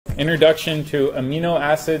Introduction to Amino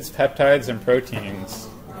Acids, Peptides, and Proteins.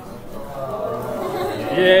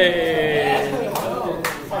 Yay!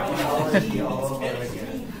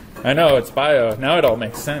 I know, it's bio. Now it all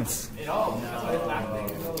makes sense. All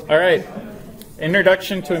right.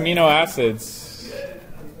 Introduction to amino acids.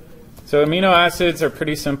 So amino acids are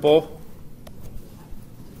pretty simple.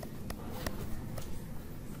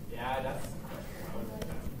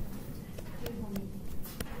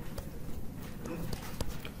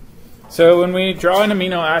 So when we draw an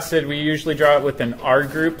amino acid, we usually draw it with an R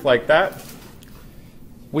group like that.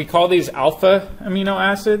 We call these alpha amino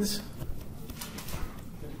acids.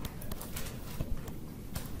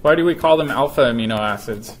 Why do we call them alpha amino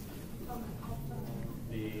acids?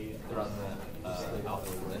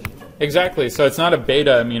 Exactly. So it's not a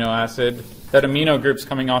beta amino acid. That amino group's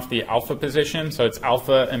coming off the alpha position, so it's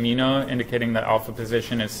alpha amino, indicating that alpha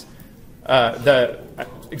position is the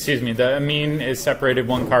amine is separated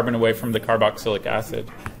one carbon away from the carboxylic acid.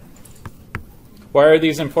 Why are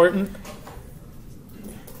these important?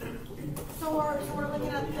 So we're looking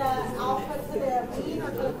at the alpha to the amine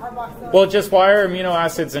or to the carboxylic? Well, just why are amino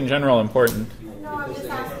acids in general important? No, I'm just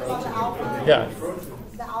asking about the alpha. Yeah.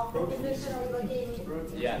 The alpha position, are we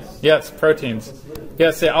looking? Yes. Yes, proteins.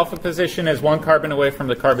 Yes, the alpha position is one carbon away from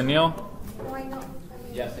the carbonyl. Oh, I know.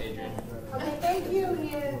 Yes, Adrian. Okay, thank you,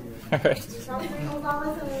 Ian. All right. Listening.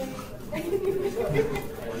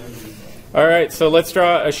 All right, so let's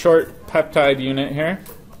draw a short peptide unit here.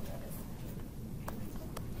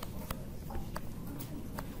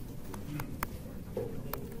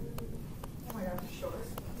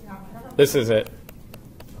 This is it.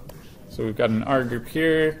 So we've got an R group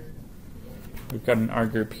here. We've got an R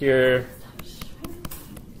group here.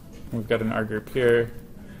 We've got an R group here.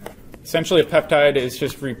 Essentially, a peptide is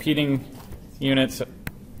just repeating units.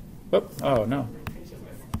 Oh, no.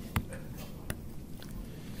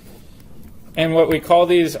 And what we call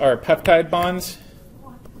these are peptide bonds.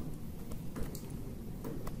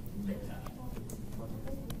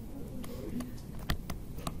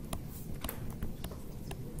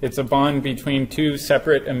 It's a bond between two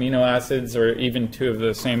separate amino acids or even two of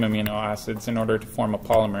the same amino acids in order to form a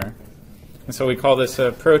polymer. And so we call this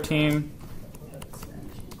a protein,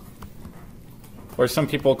 or some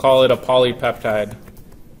people call it a polypeptide.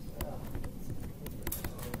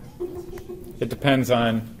 It depends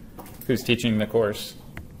on who's teaching the course.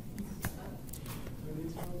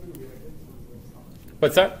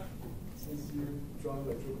 What's that?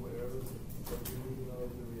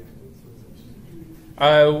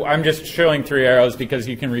 I'm just showing 3 arrows because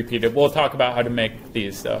you can repeat it. We'll talk about how to make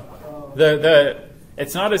these, though.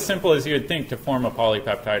 It's not as simple as you would think to form a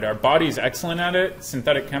polypeptide. Our body's excellent at it.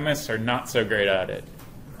 Synthetic chemists are not so great at it.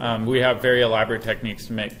 We have very elaborate techniques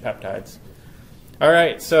to make peptides. All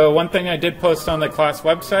right, so one thing I did post on the class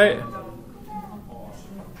website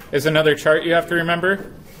is another chart you have to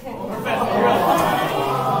remember. All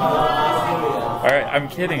right, I'm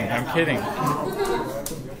kidding.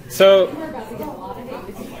 So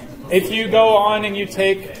if you go on and you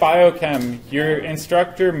take biochem, your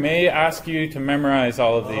instructor may ask you to memorize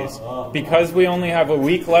all of these. Because we only have a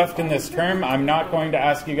week left in this term, I'm not going to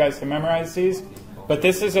ask you guys to memorize these. But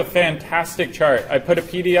this is a fantastic chart. I put a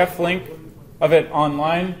PDF link of it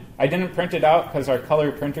online. I didn't print it out because our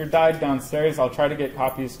color printer died downstairs. I'll try to get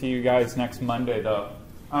copies to you guys next Monday, though.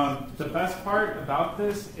 The best part about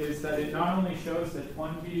this is that it not only shows the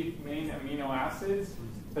 20 main amino acids,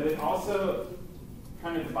 but it also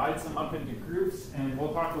kind of divides them up into groups, and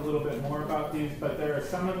we'll talk a little bit more about these, but there are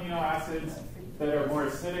some amino acids that are more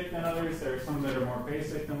acidic than others. There are some that are more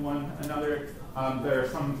basic than one another. There are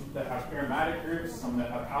some that have aromatic groups, some that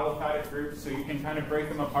have aliphatic groups, so you can kind of break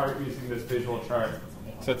them apart using this visual chart.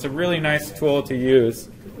 So it's a really nice tool to use.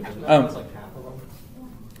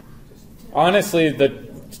 Honestly, the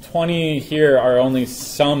 20 here are only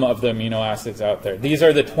some of the amino acids out there. These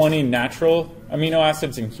are the 20 natural amino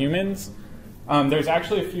acids in humans. There's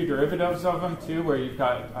actually a few derivatives of them, too, where you've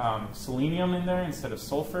got selenium in there instead of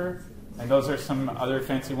sulfur. And those are some other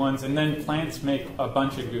fancy ones. And then plants make a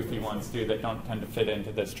bunch of goofy ones, too, that don't tend to fit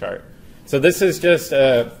into this chart. So this is just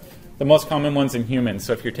the most common ones in humans.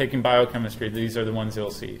 So if you're taking biochemistry, these are the ones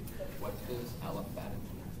you'll see. What is aliphatic?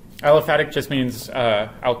 Aliphatic just means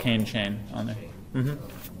alkane chain on there. Mm-hmm.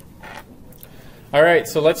 All right,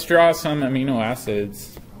 so let's draw some amino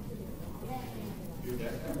acids.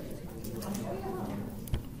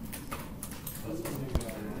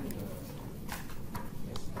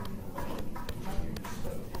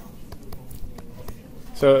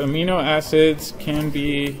 So amino acids can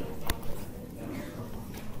be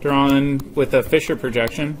drawn with a Fisher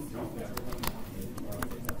projection.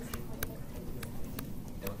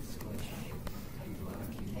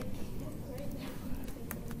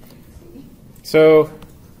 So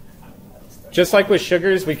just like with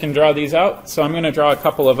sugars, we can draw these out. So I'm going to draw a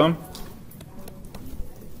couple of them.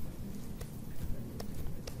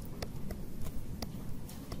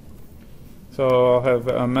 So I'll have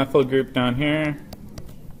a methyl group down here.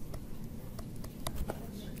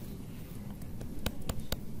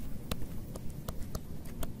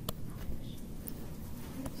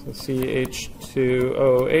 So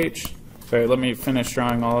CH2OH. Sorry, let me finish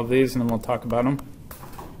drawing all of these and then we'll talk about them.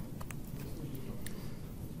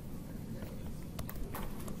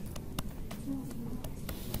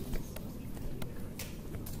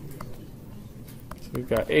 So we've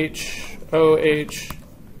got H, OH,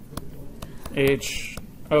 H,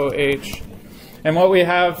 OH. And what we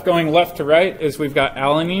have going left to right is we've got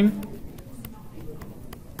alanine.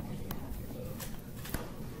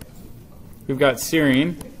 We've got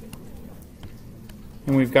serine.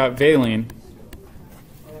 And we've got valine.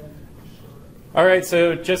 All right,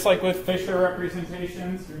 so just like with Fisher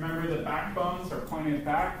representations, remember the backbones are pointed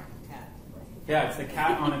back? Yeah, it's the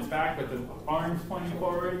cat on its back with the arms pointing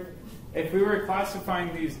forward. If we were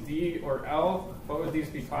classifying these D or L, what would these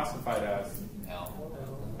be classified as? L.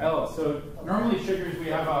 L. So normally sugars, we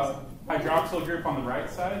have a hydroxyl group on the right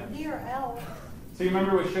side. D or L. So you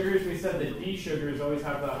remember with sugars, we said that D sugars always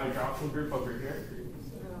have the hydroxyl group over here.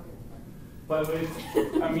 But with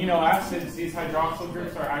amino acids, these hydroxyl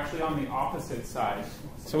groups are actually on the opposite side.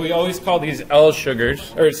 So we always call these L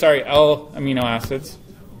sugars, or sorry, L amino acids.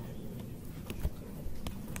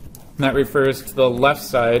 And that refers to the left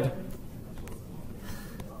side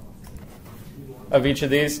of each of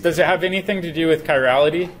these. Does it have anything to do with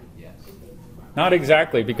chirality? Yes. Not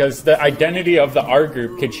exactly, because the identity of the R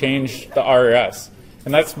group could change the RS.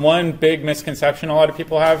 And that's one big misconception a lot of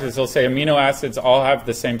people have, is they'll say amino acids all have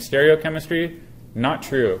the same stereochemistry. Not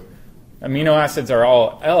true. Amino acids are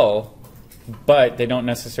all L, but they don't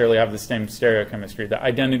necessarily have the same stereochemistry. The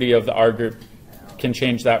identity of the R group can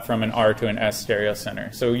change that from an R to an S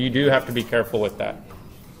stereocenter. So you do have to be careful with that.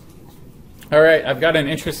 All right, I've got an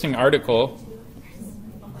interesting article.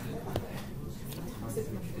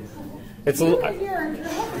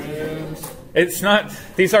 It's not,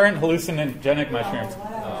 these aren't hallucinogenic mushrooms.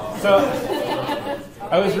 So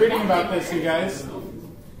I was reading about this, you guys.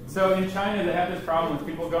 So in China, they had this problem with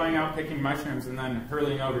people going out picking mushrooms and then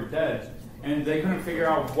hurling over dead. And they couldn't figure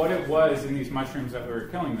out what it was in these mushrooms that were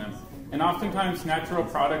killing them. And oftentimes, natural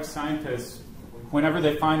products scientists, whenever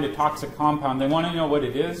they find a toxic compound, they want to know what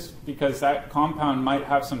it is, because that compound might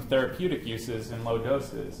have some therapeutic uses in low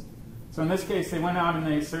doses. So in this case, they went out and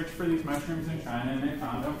they searched for these mushrooms in China, and they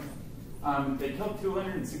found them. They killed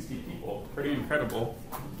 260 people. Pretty incredible.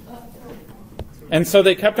 And so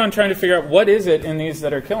they kept on trying to figure out what is it in these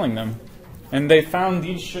that are killing them. And they found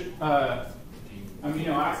these amino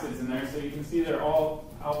acids in there. So you can see they're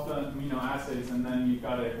all alpha amino acids, and then you've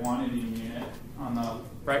got a guanidine unit on the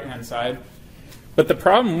right-hand side. But the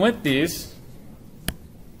problem with these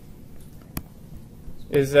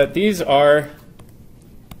is that these are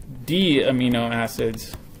D amino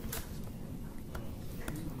acids.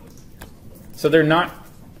 So they're not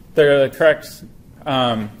the correct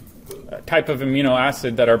type of amino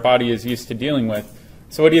acid that our body is used to dealing with.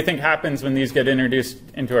 So what do you think happens when these get introduced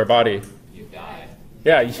into our body? You die.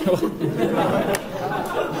 Yeah.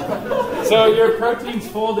 So your proteins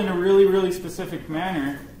fold in a really, really specific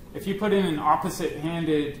manner. If you put in an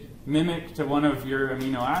opposite-handed mimic to one of your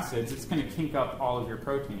amino acids, it's going to kink up all of your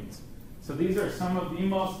proteins. So these are some of the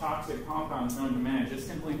most toxic compounds known to man, just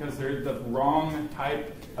simply because they're the wrong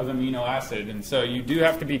type of amino acid. And so you do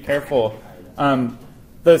have to be careful.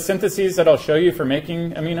 The syntheses that I'll show you for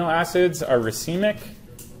making amino acids are racemic.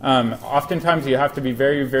 Oftentimes you have to be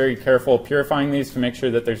very, very careful purifying these to make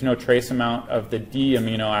sure that there's no trace amount of the D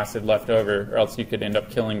amino acid left over, or else you could end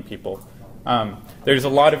up killing people. There's a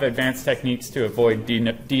lot of advanced techniques to avoid D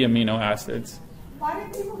amino acids. Why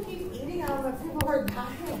do people keep eating them if people are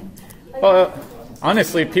dying? Well,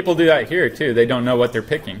 honestly, people do that here too. They don't know what they're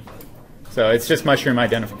picking. So it's just mushroom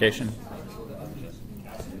identification.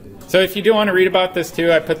 So if you do want to read about this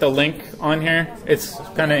too, I put the link on here. It's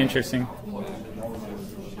kind of interesting.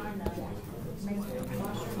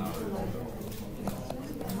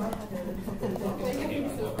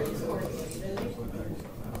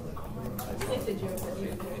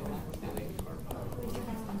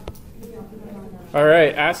 All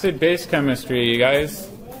right, acid-base chemistry, you guys.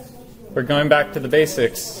 We're going back to the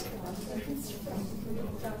basics.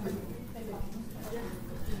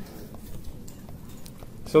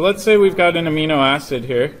 So let's say we've got an amino acid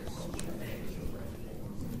here.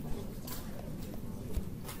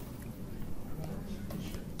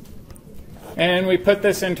 And we put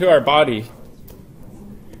this into our body.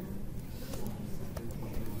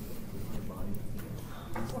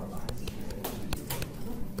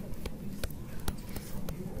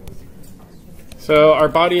 So our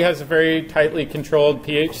body has a very tightly controlled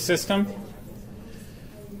pH system.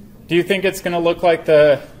 Do you think it's going to look like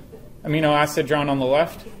the amino acid drawn on the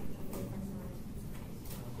left?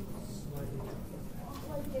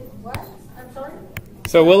 What? I'm sorry?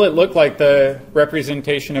 So will it look like the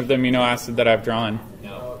representation of the amino acid that I've drawn?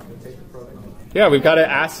 No. Yeah, we've got an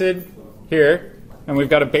acid here, and we've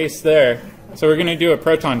got a base there. So we're going to do a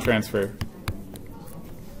proton transfer.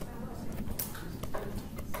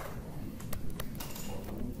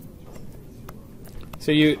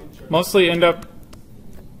 So you mostly end up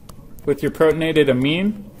with your protonated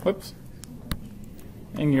amine,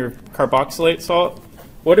 and your carboxylate salt.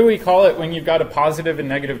 What do we call it when you've got a positive and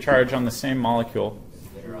negative charge on the same molecule?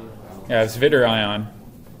 Yeah, it's Zwitterion.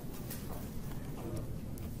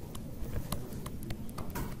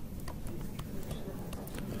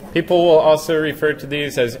 People will also refer to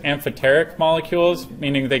these as amphoteric molecules,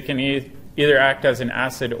 meaning they can either act as an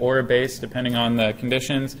acid or a base depending on the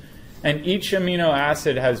conditions. And each amino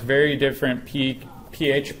acid has very different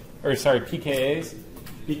pKa's,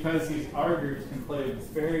 because these R groups can play a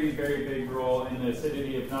very, very big role in the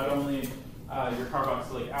acidity of not only your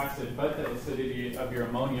carboxylic acid, but the acidity of your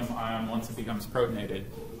ammonium ion once it becomes protonated.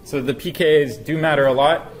 So the pKa's do matter a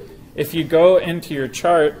lot. If you go into your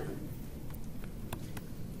chart,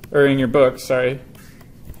 or in your book, sorry,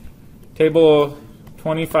 table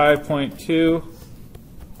 25.2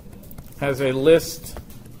 has a list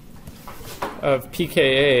of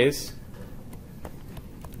pKa's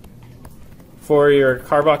for your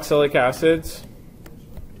carboxylic acids.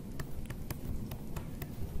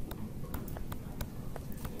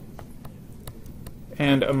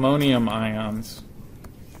 And ammonium ions.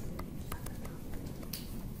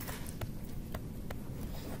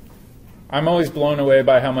 I'm always blown away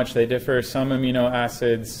by how much they differ. Some amino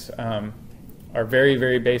acids are very,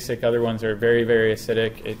 very basic. Other ones are very, very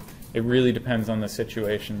acidic. It really depends on the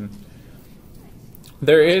situation.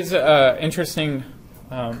 There is an interesting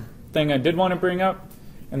thing I did want to bring up,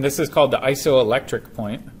 and this is called the isoelectric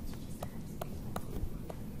point.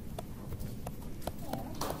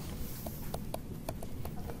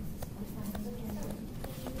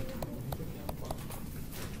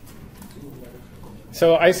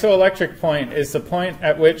 So isoelectric point is the point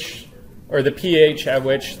at which, or the pH at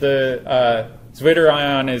which the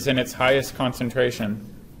Zwitterion is in its highest concentration.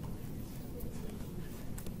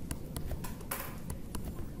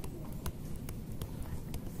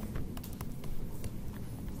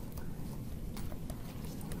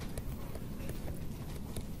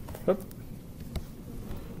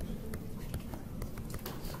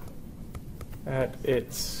 At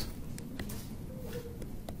its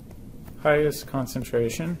highest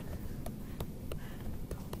concentration.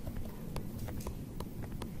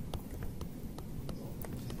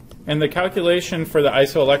 And the calculation for the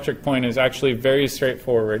isoelectric point is actually very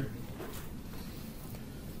straightforward.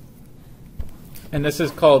 And this is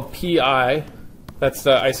called Pi. That's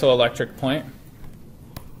the isoelectric point.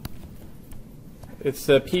 It's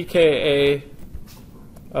the pKa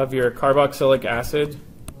of your carboxylic acid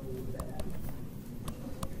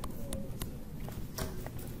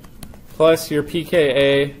plus your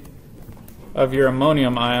pKa of your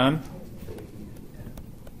ammonium ion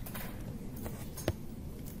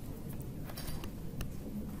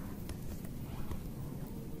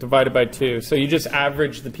divided by 2. So you just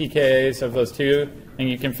average the pKa's of those two, and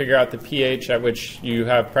you can figure out the pH at which you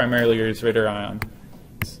have primarily your Zwitterion.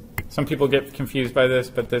 Some people get confused by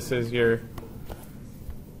this, but this is your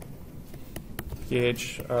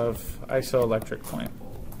pH of isoelectric point.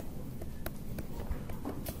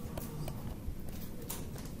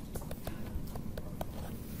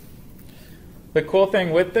 The cool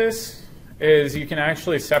thing with this is you can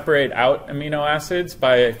actually separate out amino acids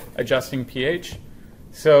by adjusting pH.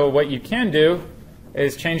 So what you can do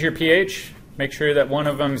is change your pH, make sure that one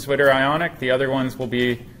of them is Zwitterionic, the other ones will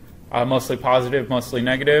be mostly positive, mostly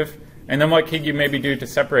negative. And then what could you maybe do to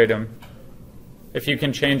separate them if you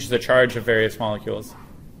can change the charge of various molecules?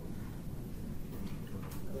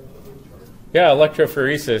 Yeah,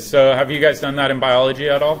 electrophoresis. So have you guys done that in biology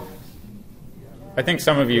at all? I think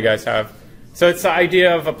some of you guys have. So it's the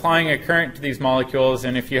idea of applying a current to these molecules,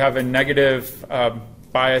 and if you have a negative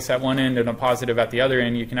bias at one end and a positive at the other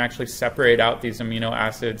end, you can actually separate out these amino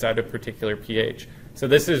acids at a particular pH. So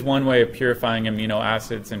this is one way of purifying amino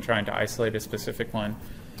acids and trying to isolate a specific one.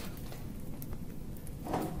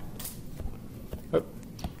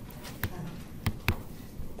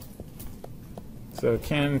 So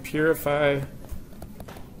can purify,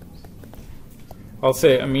 I'll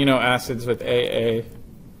say amino acids with AA.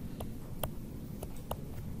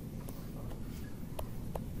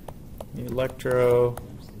 Electrophoresis.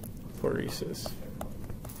 electrophoresis.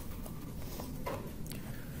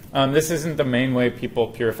 This isn't the main way people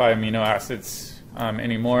purify amino acids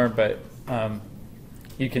anymore, but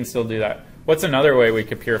you can still do that. What's another way we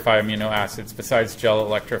could purify amino acids besides gel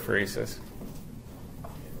electrophoresis?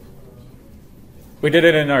 We did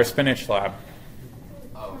it in our spinach lab.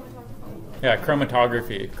 Yeah,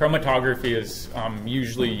 chromatography. Chromatography is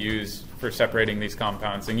usually used for separating these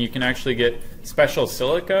compounds, and you can actually get special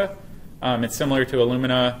silica. It's similar to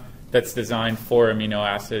alumina that's designed for amino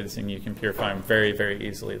acids, and you can purify them very, very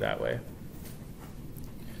easily that way.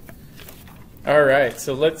 All right,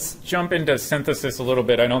 so let's jump into synthesis a little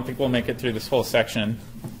bit. I don't think we'll make it through this whole section,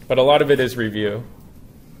 but a lot of it is review.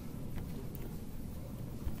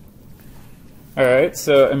 All right,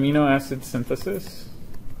 so amino acid synthesis.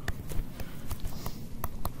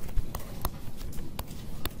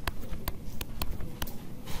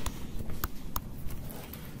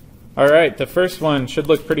 All right, the first one should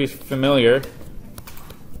look pretty familiar.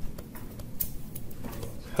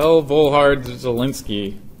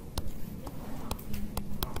 Helvohard-Zielinski.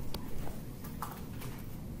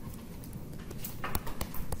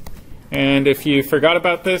 And if you forgot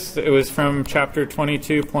about this, it was from chapter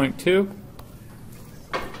 22.2.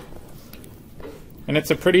 And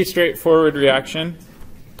it's a pretty straightforward reaction.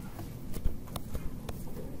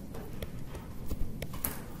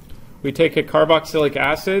 We take a carboxylic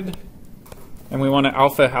acid and we want to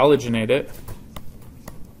alpha halogenate it.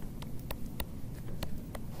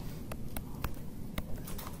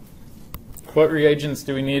 What reagents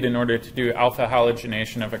do we need in order to do alpha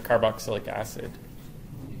halogenation of a carboxylic acid?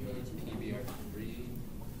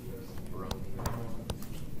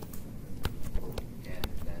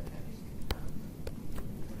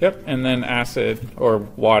 Yep, and then acid or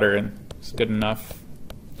water, and it's good enough.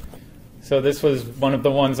 So this was one of the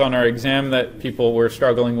ones on our exam that people were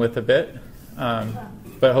struggling with a bit,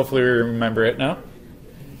 but hopefully we remember it now.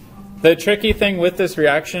 The tricky thing with this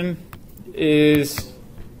reaction is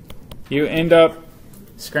you end up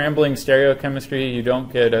scrambling stereochemistry. You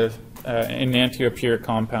don't get an enantiopure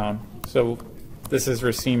compound. So this is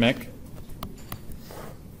racemic.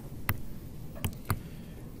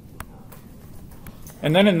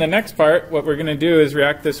 And then in the next part, what we're going to do is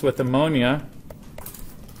react this with ammonia.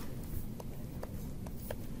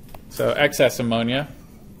 So excess ammonia.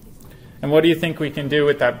 And what do you think we can do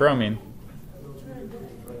with that bromine?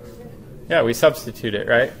 Yeah, we substitute it,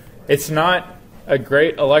 right? It's not a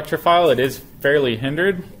great electrophile. It is fairly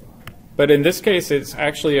hindered. But in this case, it's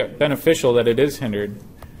actually beneficial that it is hindered.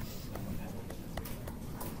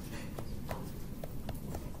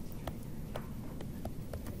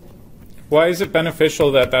 Why is it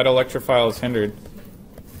beneficial that that electrophile is hindered?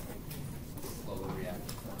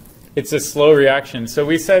 It's a slow reaction. So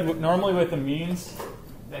we said normally with amines,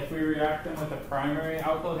 if we react them with a primary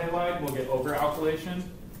alkyl halide, we'll get over-alkylation.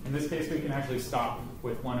 In this case, we can actually stop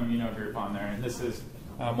with one amino group on there. And this is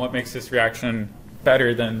what makes this reaction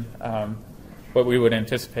better than what we would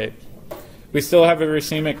anticipate. We still have a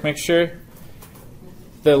racemic mixture.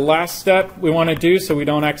 The last step we want to do so we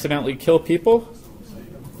don't accidentally kill people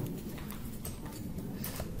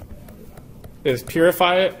is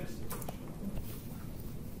purify it.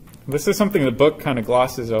 This is something the book kind of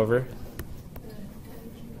glosses over.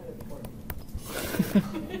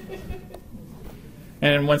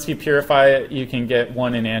 And once you purify it, you can get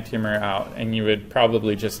one enantiomer out, and you would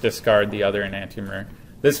probably just discard the other enantiomer.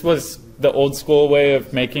 This was the old school way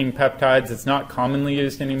of making peptides. It's not commonly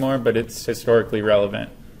used anymore, but it's historically relevant.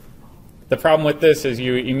 The problem with this is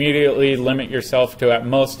you immediately limit yourself to at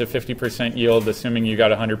most a 50% yield, assuming you got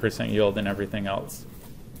 100% yield and everything else.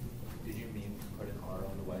 Did you mean to put an R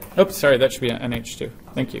on the way? Oops, sorry, that should be an NH2.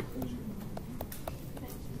 Thank you.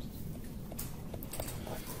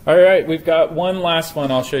 All right, we've got one last one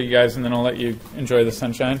I'll show you guys, and then I'll let you enjoy the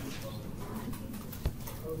sunshine.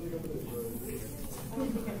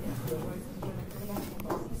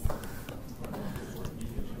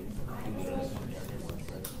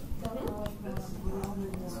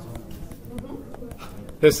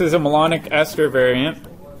 This is a malonic ester variant.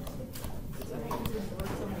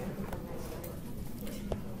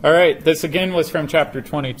 All right, this again was from chapter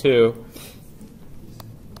 22.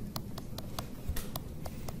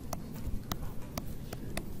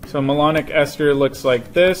 So malonic ester looks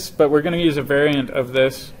like this, but we're going to use a variant of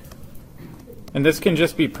this. And this can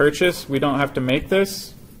just be purchased. We don't have to make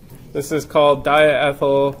this. This is called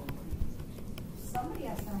diethyl. Somebody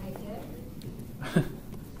has to make it.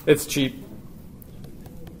 It's cheap.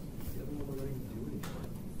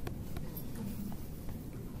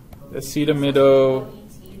 Acetamido.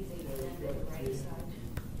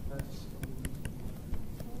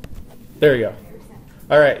 There you go.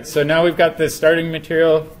 All right, so now we've got this starting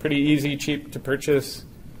material, pretty easy, cheap to purchase.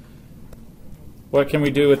 What can we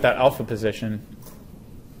do with that alpha position?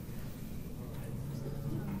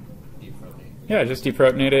 Yeah, just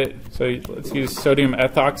deprotonate it. So let's use sodium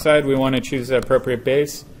ethoxide. We want to choose the appropriate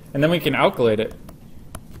base, and then we can alkylate it.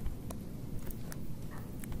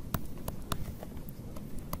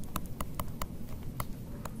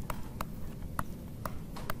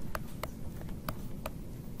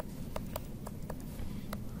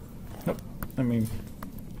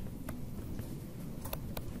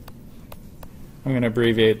 I'm going to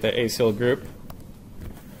abbreviate the acyl group.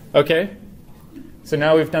 Okay, so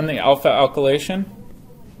now we've done the alpha alkylation.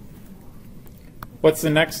 What's the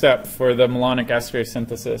next step for the malonic ester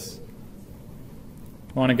synthesis?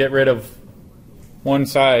 We want to get rid of one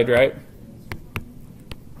side, right?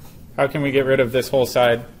 How can we get rid of this whole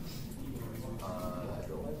side?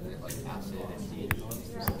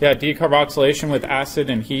 Yeah, decarboxylation with acid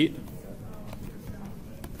and heat.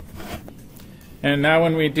 And now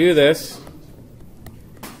when we do this,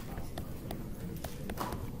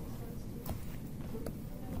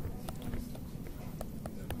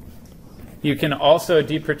 you can also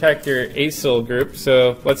deprotect your acyl group.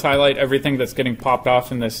 So let's highlight everything that's getting popped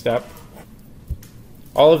off in this step.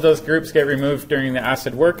 All of those groups get removed during the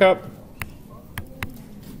acid workup.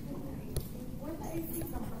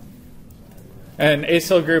 An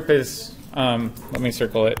acyl group is, let me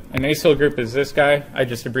circle it. An acyl group is this guy. I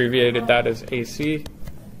just abbreviated that as AC.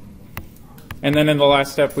 And then in the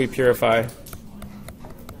last step, we purify.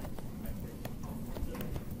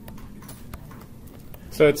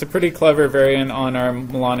 So it's a pretty clever variant on our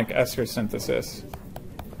malonic ester synthesis.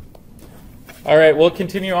 All right, we'll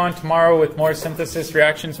continue on tomorrow with more synthesis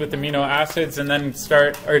reactions with amino acids, and then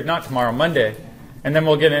start, or not tomorrow, Monday. And then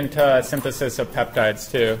we'll get into synthesis of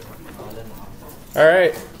peptides too. All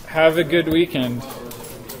right, have a good weekend.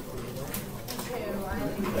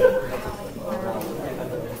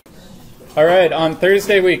 All right, on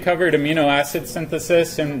Thursday we covered amino acid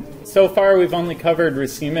synthesis, and so far we've only covered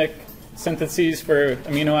racemic syntheses for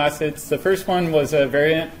amino acids. The first one was a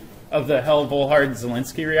variant of the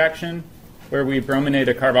Hell-Volhard-Zielinski reaction, where we brominate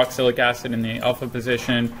a carboxylic acid in the alpha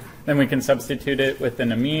position, then we can substitute it with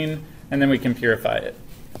an amine, and then we can purify it.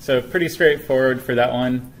 So pretty straightforward for that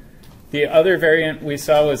one. The other variant we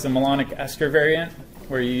saw was the malonic ester variant,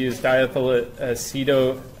 where you use diethyl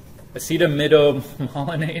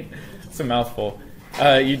acetomidomalonate. It's a mouthful.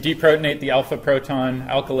 You deprotonate the alpha proton,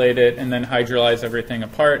 alkylate it, and then hydrolyze everything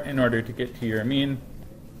apart in order to get to your amine.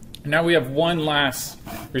 Now we have one last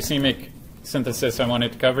racemic synthesis I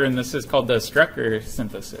wanted to cover, and this is called the Strecker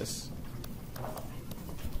synthesis.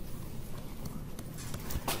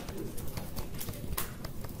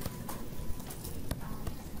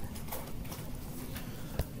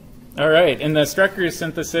 All right, in the Strecker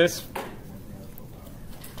synthesis,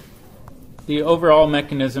 the overall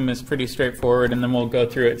mechanism is pretty straightforward, and then we'll go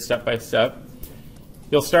through it step by step.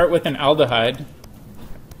 You'll start with an aldehyde,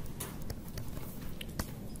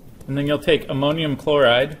 and then you'll take ammonium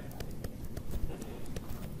chloride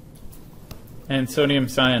and sodium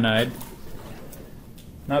cyanide.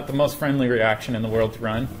 Not the most friendly reaction in the world to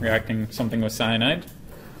run, reacting something with cyanide.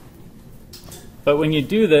 But when you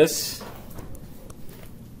do this,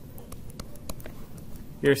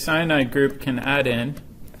 your cyanide group can add in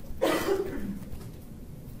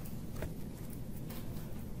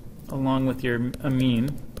along with your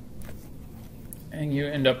amine, and you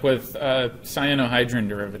end up with a cyanohydrin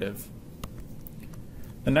derivative.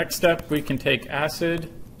 The next step, we can take acid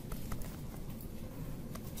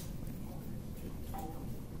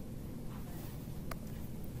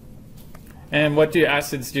and what do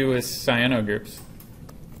acids do with cyano groups?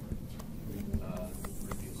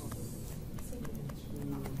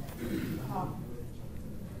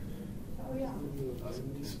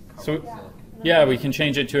 So, yeah, we can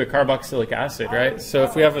change it to a carboxylic acid, right? So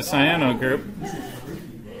if we have a cyano group,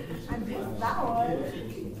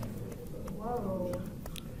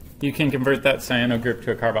 you can convert that cyano group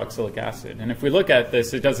to a carboxylic acid. And if we look at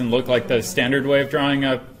this, it doesn't look like the standard way of drawing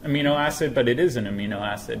an amino acid, but it is an amino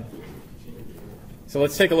acid. So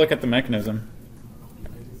let's take a look at the mechanism.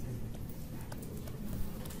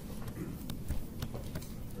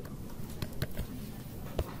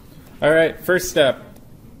 All right, first step.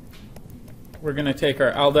 We're going to take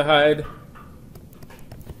our aldehyde,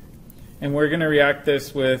 and we're going to react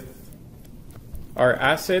this with our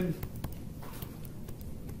acid.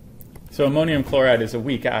 So ammonium chloride is a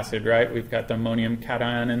weak acid, right? We've got the ammonium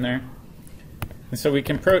cation in there. And so we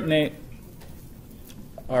can protonate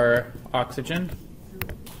our oxygen.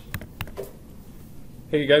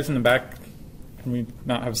 Hey, you guys in the back Can we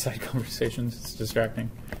not have side conversations? It's distracting.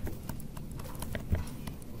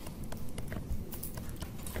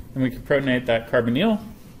 And we can protonate that carbonyl.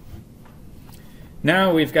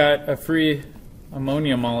 Now we've got a free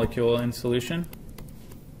ammonia molecule in solution.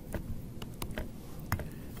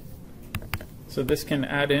 So this can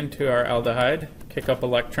add into our aldehyde, kick up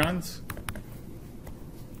electrons.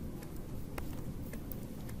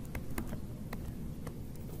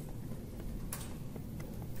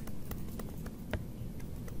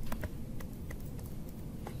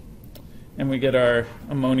 And we get our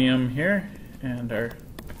ammonium here and our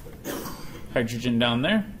hydrogen down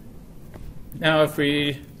there. Now if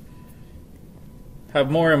we have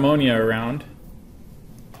more ammonia around,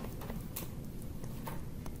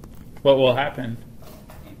 what will happen?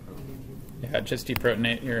 Yeah, just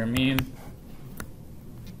deprotonate your amine.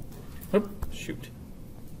 Oop, shoot.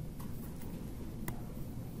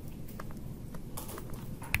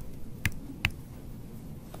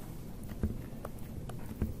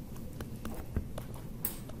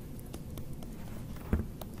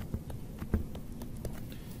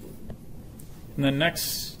 In the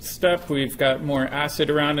next step, we've got more acid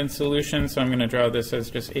around in solution, so I'm going to draw this as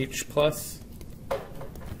just H+.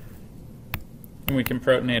 And we can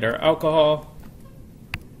protonate our alcohol.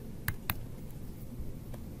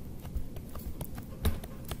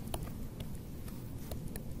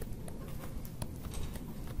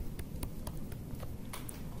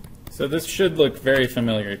 So this should look very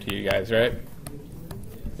familiar to you guys, right?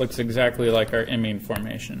 Looks exactly like our imine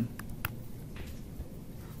formation.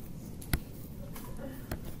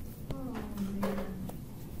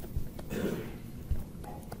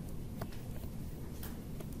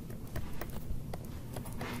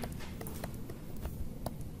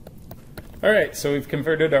 All right, so we've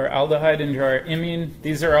converted our aldehyde into our imine.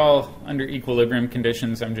 These are all under equilibrium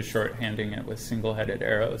conditions. I'm just shorthanding it with single-headed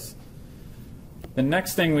arrows. The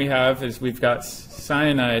next thing we have is we've got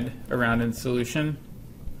cyanide around in solution.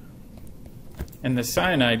 And the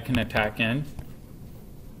cyanide can attack in,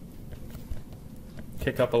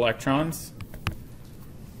 kick up electrons.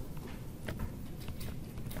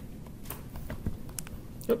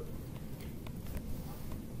 Yep.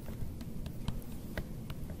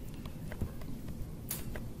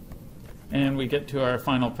 And we get to our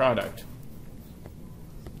final product.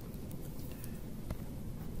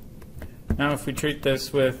 Now if we treat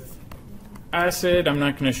this with acid, I'm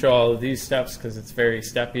not going to show all of these steps because it's very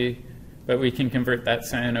steppy, but we can convert that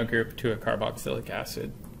cyano group to a carboxylic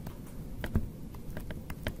acid.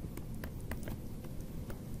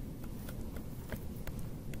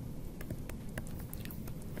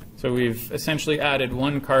 So we've essentially added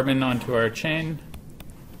one carbon onto our chain,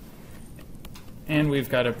 and we've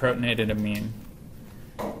got a protonated amine.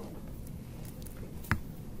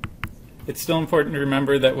 It's still important to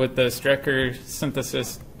remember that with the Strecker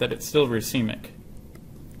synthesis that it's still racemic.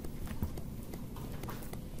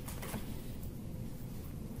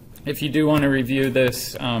 If you do want to review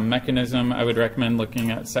this mechanism, I would recommend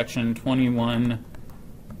looking at section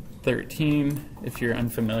 2113 if you're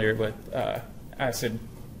unfamiliar with acid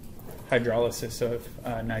hydrolysis of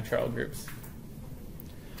nitrile groups.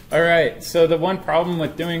 All right, so the one problem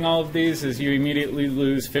with doing all of these is you immediately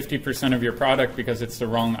lose 50% of your product because it's the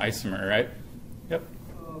wrong isomer, right? Yep.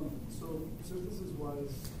 So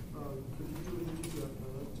synthesis-wise, could you do anything to that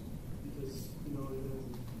product? Because, you know,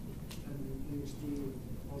 and in extreme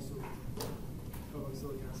also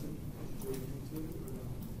carboxylic acid, could you do anything to it or no?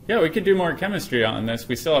 Yeah, we could do more chemistry on this.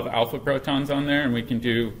 We still have alpha protons on there, and we can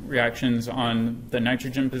do reactions on the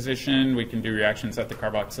nitrogen position. We can do reactions at the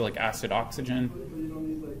carboxylic acid oxygen. But you don't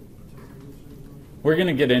need, like, protecting groups or anything like that? We're going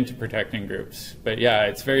to get into protecting groups, but yeah,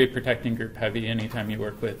 it's very protecting group heavy anytime you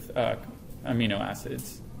work with amino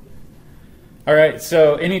acids. All right,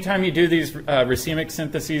 so anytime you do these racemic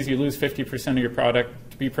syntheses, you lose 50% of your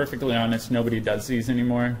product. To be perfectly honest, nobody does these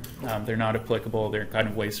anymore. They're not applicable, they're kind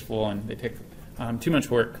of wasteful, and they take too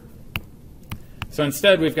much work. So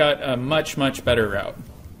instead, we've got a much, much better route.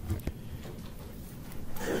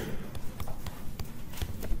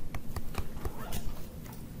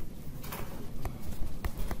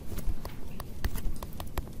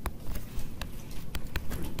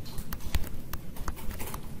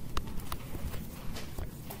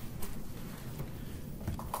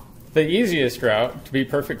 The easiest route, to be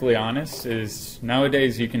perfectly honest, is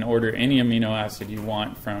nowadays you can order any amino acid you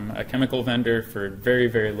want from a chemical vendor for very,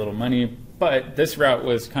 very little money. But this route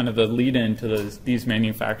was kind of the lead-in to these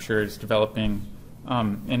manufacturers developing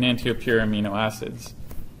enantiopure amino acids.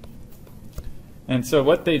 And so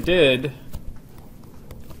what they did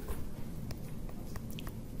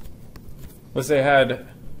was they had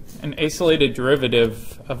an acylated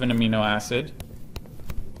derivative of an amino acid,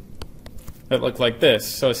 that look like this.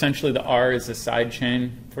 So essentially the R is the side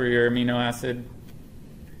chain for your amino acid.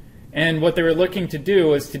 And what they were looking to do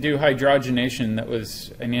was to do hydrogenation that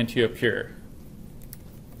was enantiopure.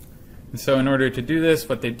 And so in order to do this,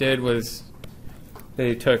 what they did was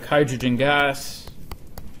they took hydrogen gas,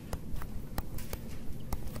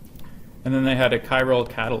 and then they had a chiral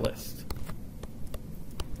catalyst.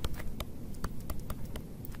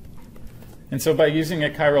 And so by using a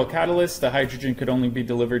chiral catalyst, the hydrogen could only be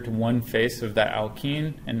delivered to one face of that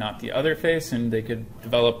alkene and not the other face, and they could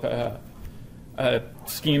develop a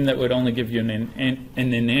scheme that would only give you an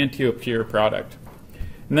enantiopure product.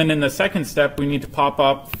 And then in the second step, we need to pop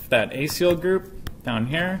up that acyl group down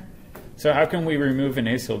here. So how can we remove an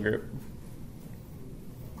acyl group?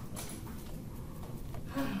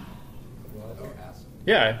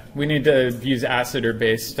 Yeah, we need to use acid or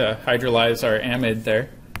base to hydrolyze our amide there.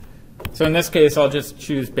 So in this case, I'll just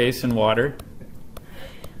choose base and water.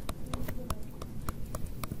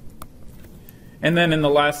 And then in the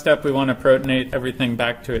last step, we want to protonate everything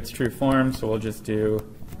back to its true form, so we'll just do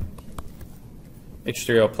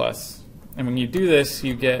H3O+. And when you do this,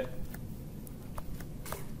 you get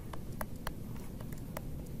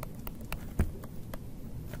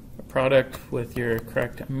a product with your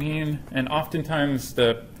correct amine. And oftentimes,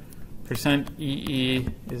 the percent EE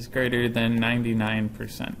is greater than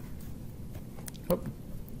 99%. Oh.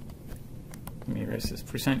 Let me erase this.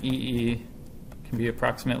 Percent EE can be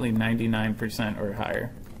approximately 99% or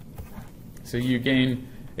higher. So you gain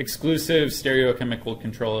exclusive stereochemical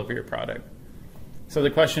control over your product. So the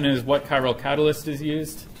question is, what chiral catalyst is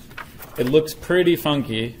used? It looks pretty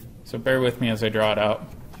funky, so bear with me as I draw it out.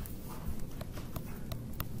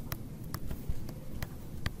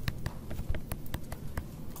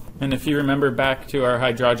 And if you remember back to our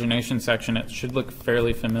hydrogenation section, it should look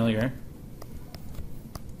fairly familiar.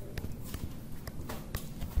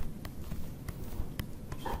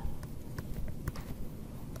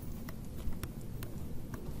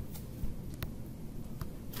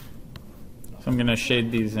 So I'm going to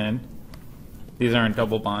shade these in. These aren't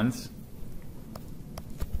double bonds.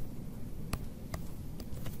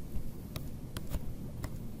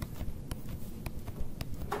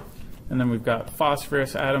 And then we've got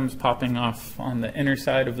phosphorus atoms popping off on the inner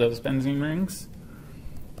side of those benzene rings.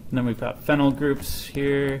 And then we've got phenyl groups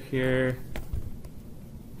here, here.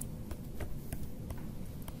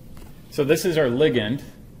 So this is our ligand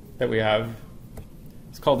that we have.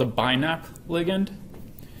 It's called a binap ligand.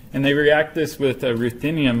 And they react this with a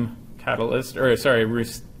ruthenium catalyst, or sorry,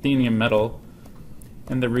 ruthenium metal.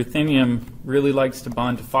 And the ruthenium really likes to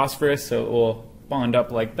bond to phosphorus, so it will bond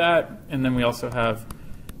up like that. And then we also have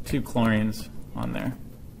 2 chlorines on there.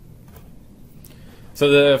 So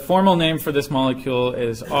the formal name for this molecule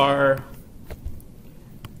is R.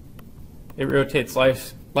 It rotates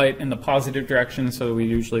light in the positive direction, so we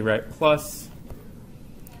usually write plus.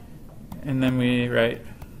 And then we write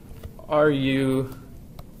RU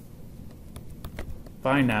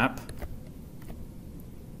binap.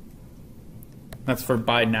 That's for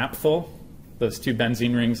binaphthyl. Those 2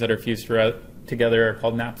 benzene rings that are fused together are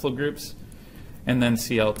called naphthyl groups. And then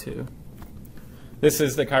Cl2. This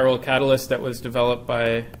is the chiral catalyst that was developed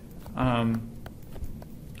by, I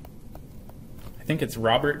think it's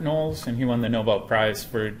Robert Knowles, and he won the Nobel Prize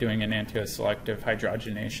for doing enantioselective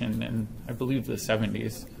hydrogenation in, I believe, the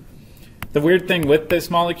 70s. The weird thing with this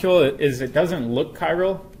molecule is it doesn't look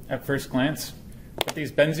chiral at first glance, but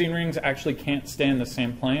these benzene rings actually can't stay in the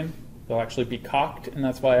same plane. They'll actually be cocked, and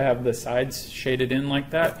that's why I have the sides shaded in like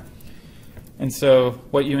that. And so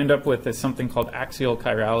what you end up with is something called axial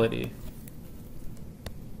chirality.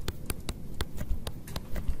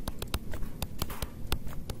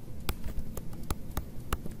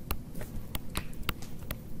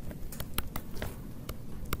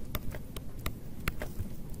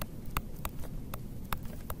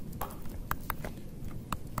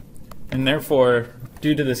 And therefore,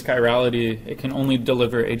 due to this chirality, it can only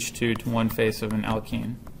deliver H2 to one face of an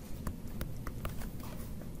alkene.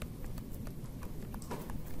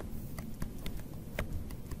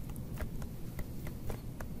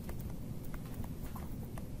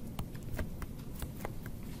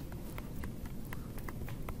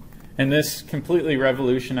 And this completely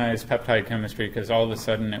revolutionized peptide chemistry because all of a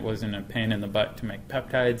sudden it wasn't a pain in the butt to make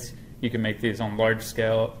peptides. You can make these on large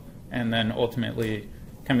scale, and then ultimately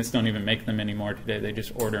chemists don't even make them anymore today. They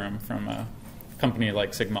just order them from a company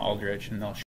like Sigma Aldrich, and they'll